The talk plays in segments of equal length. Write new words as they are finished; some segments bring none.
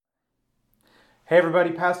Hey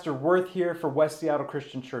everybody, Pastor Worth here for West Seattle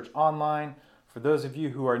Christian Church Online. For those of you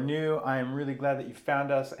who are new, I am really glad that you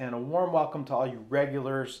found us, and a warm welcome to all you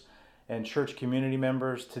regulars and church community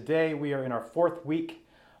members. Today we are in our fourth week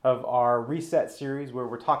of our Reset series where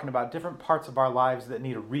we're talking about different parts of our lives that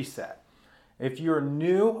need a reset. If you're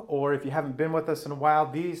new or if you haven't been with us in a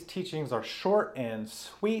while, these teachings are short and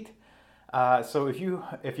sweet. So if you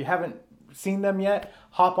haven't seen them yet,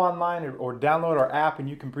 hop online or download our app and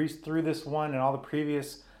you can breeze through this one and all the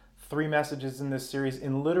previous 3 messages in this series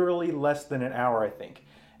in literally less than an hour, I think.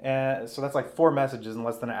 And so that's like 4 messages in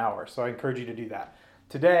less than an hour. So I encourage you to do that.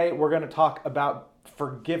 Today, we're going to talk about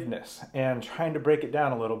forgiveness and trying to break it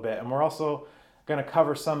down a little bit. And we're also going to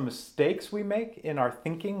cover some mistakes we make in our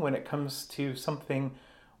thinking when it comes to something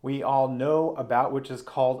we all know about, which is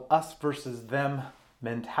called us versus them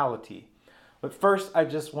mentality. But first, I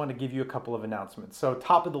just want to give you a couple of announcements. So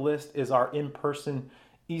top of the list is our in-person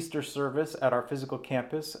Easter service at our physical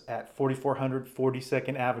campus at 4400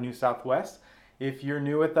 42nd Avenue Southwest. If you're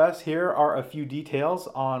new with us, here are a few details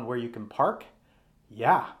on where you can park.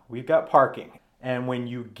 Yeah, we've got parking. And when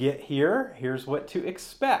you get here, here's what to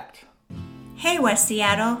expect. Hey West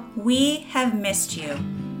Seattle, we have missed you.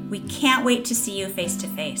 We can't wait to see you face to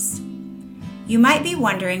face. You might be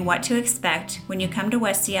wondering what to expect when you come to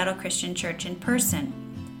West Seattle Christian Church in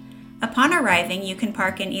person. Upon arriving, you can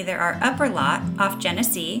park in either our upper lot off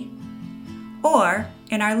Genesee or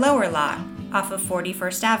in our lower lot off of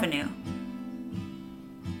 41st Avenue.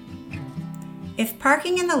 If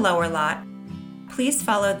parking in the lower lot, please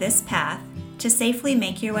follow this path to safely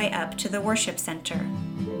make your way up to the worship center.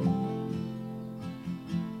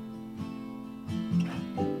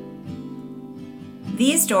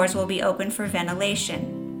 These doors will be open for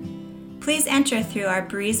ventilation. Please enter through our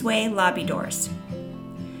breezeway lobby doors.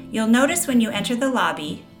 You'll notice when you enter the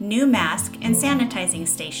lobby, new mask and sanitizing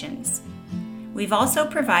stations. We've also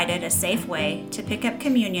provided a safe way to pick up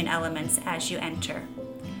communion elements as you enter.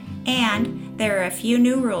 And there are a few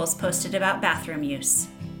new rules posted about bathroom use.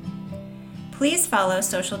 Please follow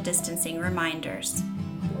social distancing reminders.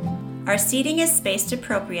 Our seating is spaced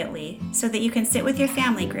appropriately so that you can sit with your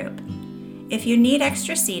family group. If you need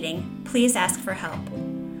extra seating, please ask for help.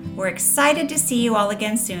 We're excited to see you all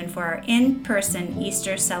again soon for our in-person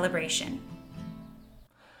Easter celebration.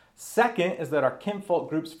 Second is that our kinfolk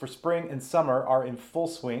groups for spring and summer are in full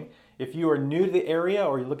swing. If you are new to the area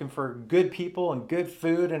or you're looking for good people and good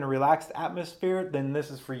food and a relaxed atmosphere, then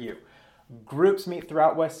this is for you. Groups meet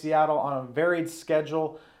throughout West Seattle on a varied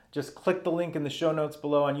schedule. Just click the link in the show notes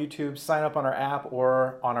below on YouTube, sign up on our app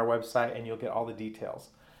or on our website, and you'll get all the details.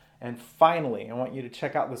 And finally, I want you to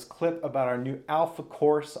check out this clip about our new Alpha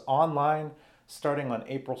course online starting on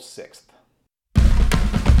April 6th.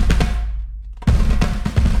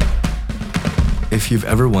 If you've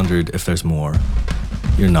ever wondered if there's more,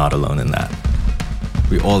 you're not alone in that.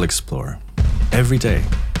 We all explore, every day,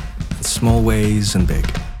 in small ways and big.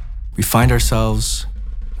 We find ourselves,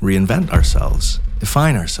 reinvent ourselves,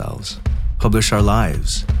 define ourselves, publish our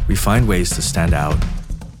lives. We find ways to stand out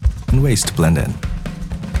and ways to blend in.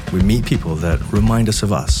 We meet people that remind us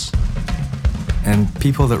of us, and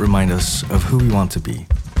people that remind us of who we want to be,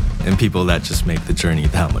 and people that just make the journey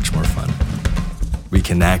that much more fun. We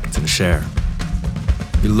connect and share.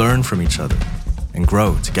 We learn from each other and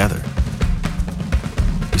grow together.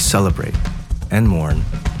 We celebrate and mourn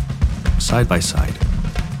side by side.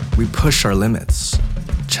 We push our limits,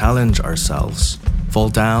 challenge ourselves, fall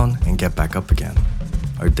down and get back up again.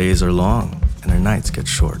 Our days are long and our nights get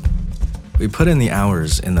short. We put in the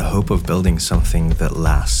hours in the hope of building something that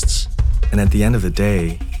lasts, and at the end of the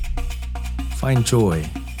day, find joy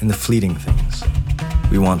in the fleeting things.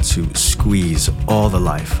 We want to squeeze all the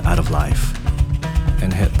life out of life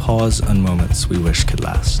and hit pause on moments we wish could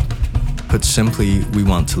last. Put simply, we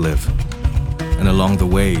want to live, and along the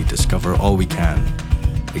way, discover all we can,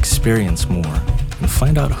 experience more, and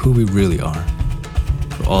find out who we really are.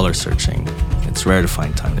 For all are searching, it's rare to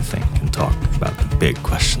find time to think and talk about the big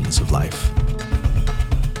questions of life.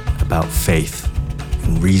 About faith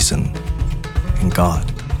and reason and God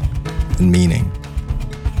and meaning.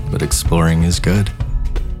 But exploring is good.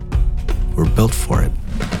 We're built for it.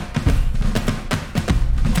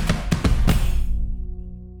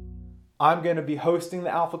 I'm going to be hosting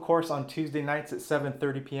the Alpha course on Tuesday nights at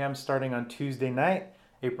 7:30 p.m. starting on Tuesday night,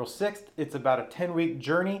 April 6th. It's about a 10-week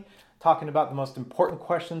journey talking about the most important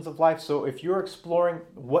questions of life. So if you're exploring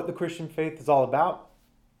what the Christian faith is all about,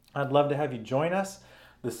 I'd love to have you join us.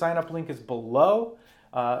 The sign-up link is below.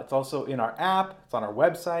 It's also in our app. It's on our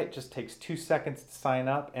website. It just takes 2 seconds to sign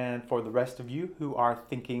up. And for the rest of you who are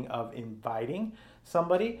thinking of inviting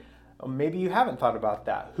somebody, Maybe you haven't thought about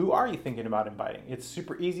that. Who are you thinking about inviting? It's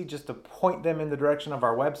super easy just to point them in the direction of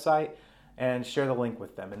our website and share the link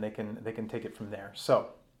with them, and they can take it from there. So,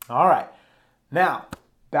 all right. Now,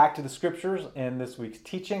 back to the scriptures and this week's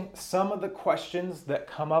teaching. Some of the questions that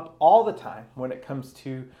come up all the time when it comes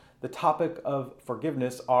to the topic of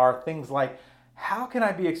forgiveness are things like, how can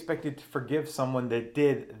I be expected to forgive someone that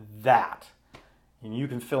did that? And you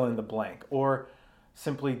can fill in the blank. Or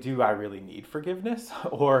simply, do I really need forgiveness?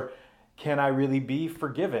 Or can I really be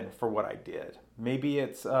forgiven for what I did? Maybe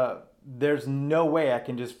it's, there's no way I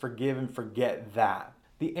can just forgive and forget that.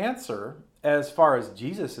 The answer, as far as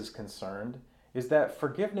Jesus is concerned, is that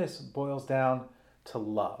forgiveness boils down to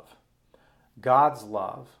love. God's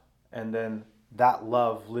love, and then that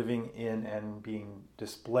love living in and being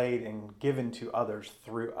displayed and given to others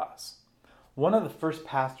through us. One of the first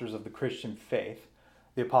pastors of the Christian faith,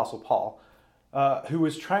 the Apostle Paul, who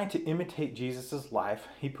was trying to imitate Jesus' life,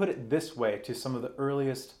 he put it this way to some of the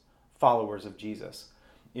earliest followers of Jesus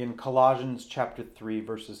in Colossians chapter 3,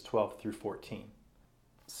 verses 12 through 14.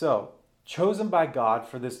 So, chosen by God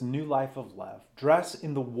for this new life of love, dress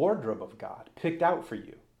in the wardrobe of God, picked out for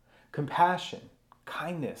you. Compassion,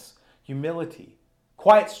 kindness, humility,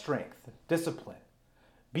 quiet strength, discipline.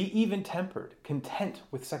 Be even-tempered, content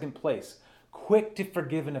with second place, quick to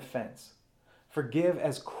forgive an offense. Forgive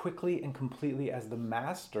as quickly and completely as the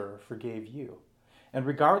Master forgave you. And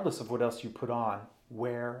regardless of what else you put on,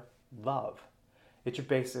 wear love. It's your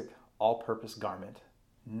basic all-purpose garment.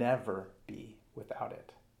 Never be without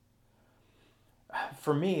it.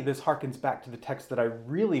 For me, this harkens back to the text that I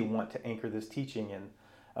really want to anchor this teaching in,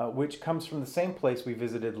 which comes from the same place we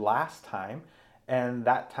visited last time, and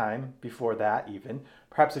that time before that even.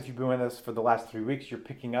 Perhaps if you've been with us for the last 3 weeks, you're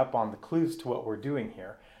picking up on the clues to what we're doing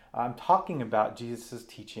here. I'm talking about Jesus'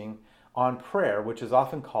 teaching on prayer, which is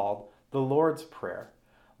often called the Lord's Prayer.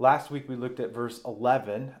 Last week we looked at verse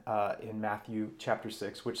 11 in Matthew chapter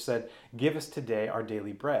 6, which said, "Give us today our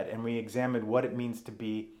daily bread," and we examined what it means to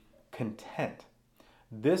be content.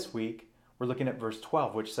 This week we're looking at verse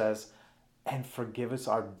 12, which says, "And forgive us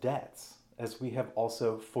our debts, as we have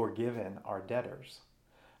also forgiven our debtors."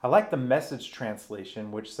 I like the Message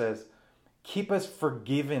translation, which says, "Keep us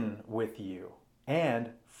forgiven with you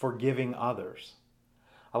and forgiving others."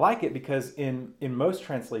 I like it because in most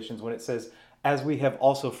translations, when it says, "as we have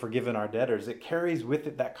also forgiven our debtors," it carries with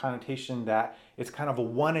it that connotation that it's kind of a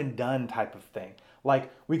one and done type of thing. Like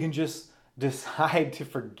we can just decide to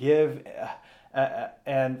forgive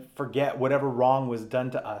and forget whatever wrong was done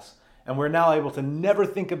to us. And we're now able to never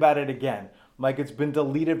think about it again. Like it's been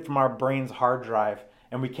deleted from our brain's hard drive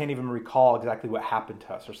and we can't even recall exactly what happened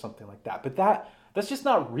to us or something like that. But that's just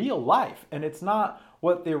not real life. And it's not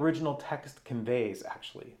what the original text conveys,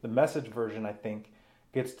 actually. The Message version, I think,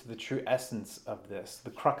 gets to the true essence of this, the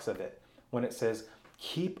crux of it, when it says,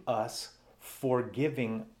 "Keep us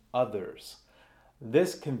forgiving others."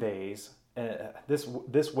 This conveys,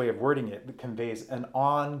 this way of wording it conveys an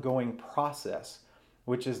ongoing process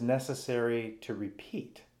which is necessary to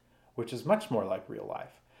repeat, which is much more like real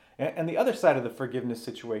life. And the other side of the forgiveness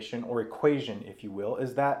situation, or equation, if you will,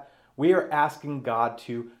 is that we are asking God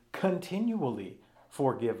to continually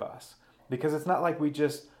forgive us, because it's not like we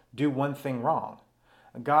just do one thing wrong.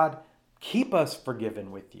 God, keep us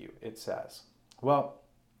forgiven with you, it says. Well,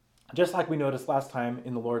 just like we noticed last time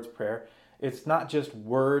in the Lord's Prayer, it's not just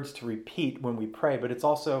words to repeat when we pray, but it's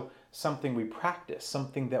also something we practice,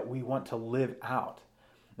 something that we want to live out.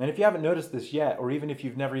 And if you haven't noticed this yet, or even if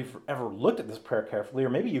you've never ever looked at this prayer carefully, or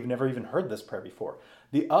maybe you've never even heard this prayer before,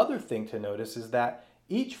 the other thing to notice is that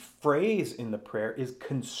each phrase in the prayer is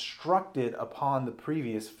constructed upon the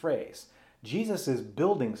previous phrase. Jesus is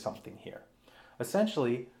building something here.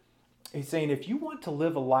 Essentially, he's saying if you want to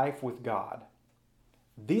live a life with God,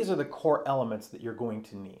 these are the core elements that you're going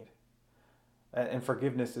to need. And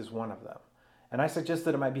forgiveness is one of them. And I suggest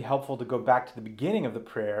that it might be helpful to go back to the beginning of the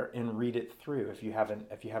prayer and read it through if you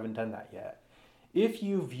haven't done that yet. If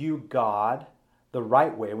you view God the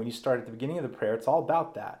right way, when you start at the beginning of the prayer, it's all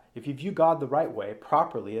about that. If you view God the right way,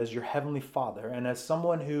 properly, as your heavenly Father, and as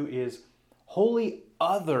someone who is wholly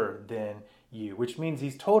other than you, which means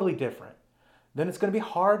he's totally different, then it's going to be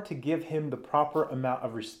hard to give him the proper amount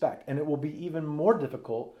of respect. And it will be even more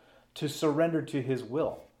difficult to surrender to his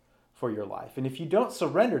will for your life. And if you don't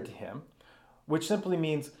surrender to him, which simply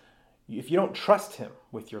means if you don't trust him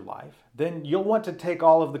with your life, then you'll want to take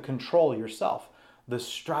all of the control yourself. The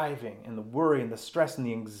striving and the worry and the stress and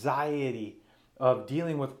the anxiety of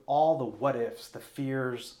dealing with all the what ifs, the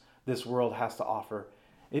fears this world has to offer.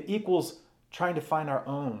 It equals trying to find our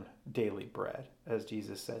own daily bread. as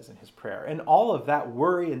Jesus says in his prayer. And all of that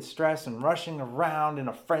worry and stress and rushing around in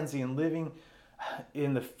a frenzy and living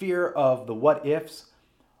in the fear of the what ifs,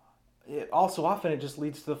 it just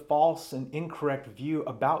leads to the false and incorrect view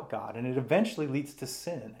about God. And it eventually leads to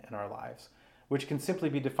sin in our lives, which can simply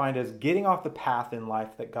be defined as getting off the path in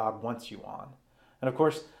life that God wants you on. And of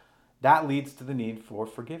course, that leads to the need for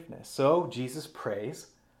forgiveness. So Jesus prays,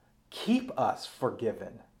 keep us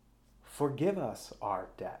forgiven. Forgive us our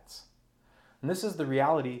debts. And this is the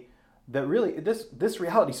reality that really, this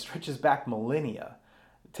reality stretches back millennia.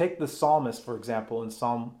 Take the psalmist, for example, in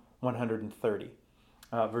Psalm 130,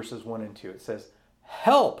 verses 1 and 2. It says,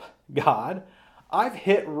 help, God, I've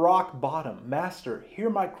hit rock bottom. Master, hear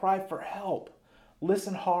my cry for help.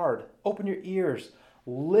 Listen hard, open your ears,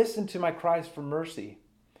 listen to my cries for mercy.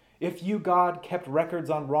 If you, God, kept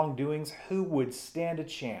records on wrongdoings, who would stand a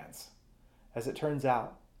chance? As it turns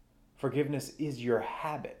out, forgiveness is your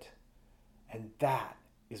habit, and that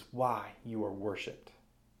is why you are worshipped.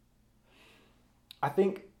 I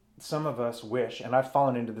think some of us wish, and I've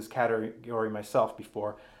fallen into this category myself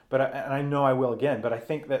before, and I know I will again, but I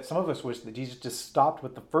think that some of us wish that Jesus just stopped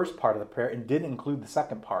with the first part of the prayer and didn't include the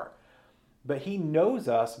second part. But he knows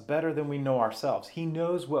us better than we know ourselves. He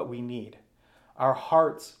knows what we need. Our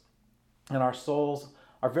hearts and our souls,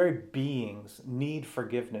 our very beings need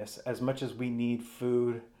forgiveness as much as we need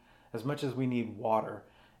food, as much as we need water.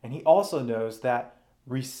 And he also knows that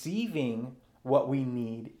receiving what we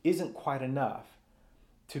need isn't quite enough.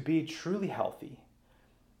 To be truly healthy,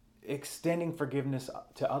 extending forgiveness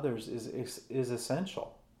to others is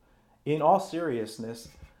essential. In all seriousness,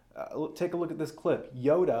 take a look at this clip.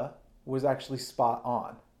 Yoda was actually spot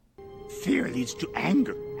on. Fear leads to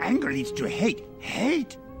anger. Anger leads to hate.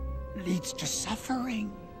 Hate leads to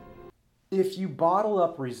suffering. If you bottle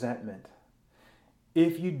up resentment,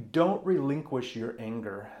 if you don't relinquish your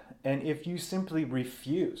anger, and if you simply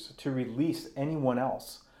refuse to release anyone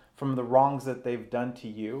else from the wrongs that they've done to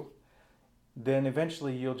you, then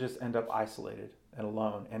eventually you'll just end up isolated and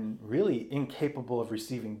alone and really incapable of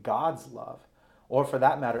receiving God's love, or for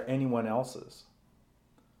that matter, anyone else's.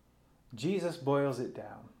 Jesus boils it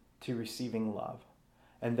down to receiving love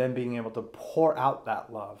and then being able to pour out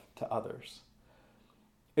that love to others.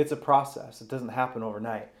 It's a process. It doesn't happen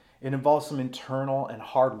overnight. It involves some internal and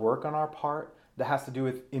hard work on our part that has to do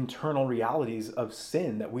with internal realities of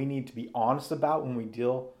sin that we need to be honest about when we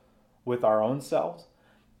deal with our own selves.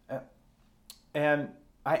 And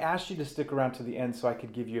I asked you to stick around to the end so I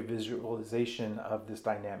could give you a visualization of this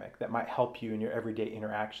dynamic that might help you in your everyday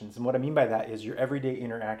interactions. And what I mean by that is your everyday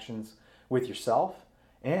interactions with yourself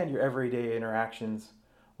and your everyday interactions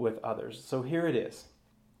with others. So here it is.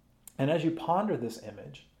 And as you ponder this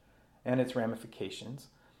image and its ramifications,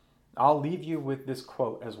 I'll leave you with this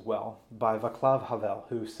quote as well by Václav Havel,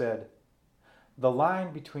 who said, "The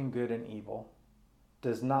line between good and evil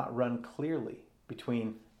does not run clearly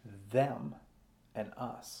between them and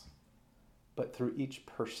us, but through each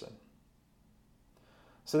person."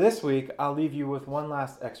 So this week, I'll leave you with one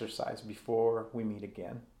last exercise before we meet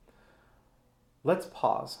again. Let's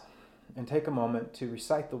pause and take a moment to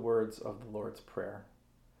recite the words of the Lord's Prayer.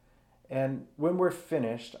 And when we're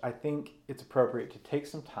finished, I think it's appropriate to take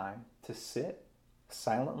some time to sit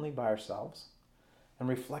silently by ourselves and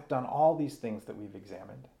reflect on all these things that we've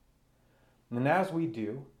examined. And as we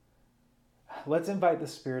do, let's invite the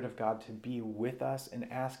Spirit of God to be with us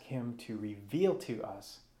and ask Him to reveal to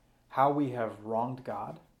us how we have wronged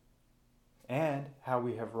God and how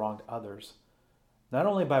we have wronged others, not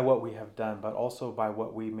only by what we have done, but also by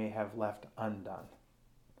what we may have left undone.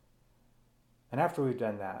 And after we've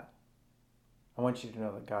done that, I want you to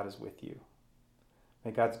know that God is with you.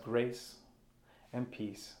 May God's grace and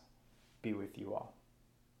peace be with you all.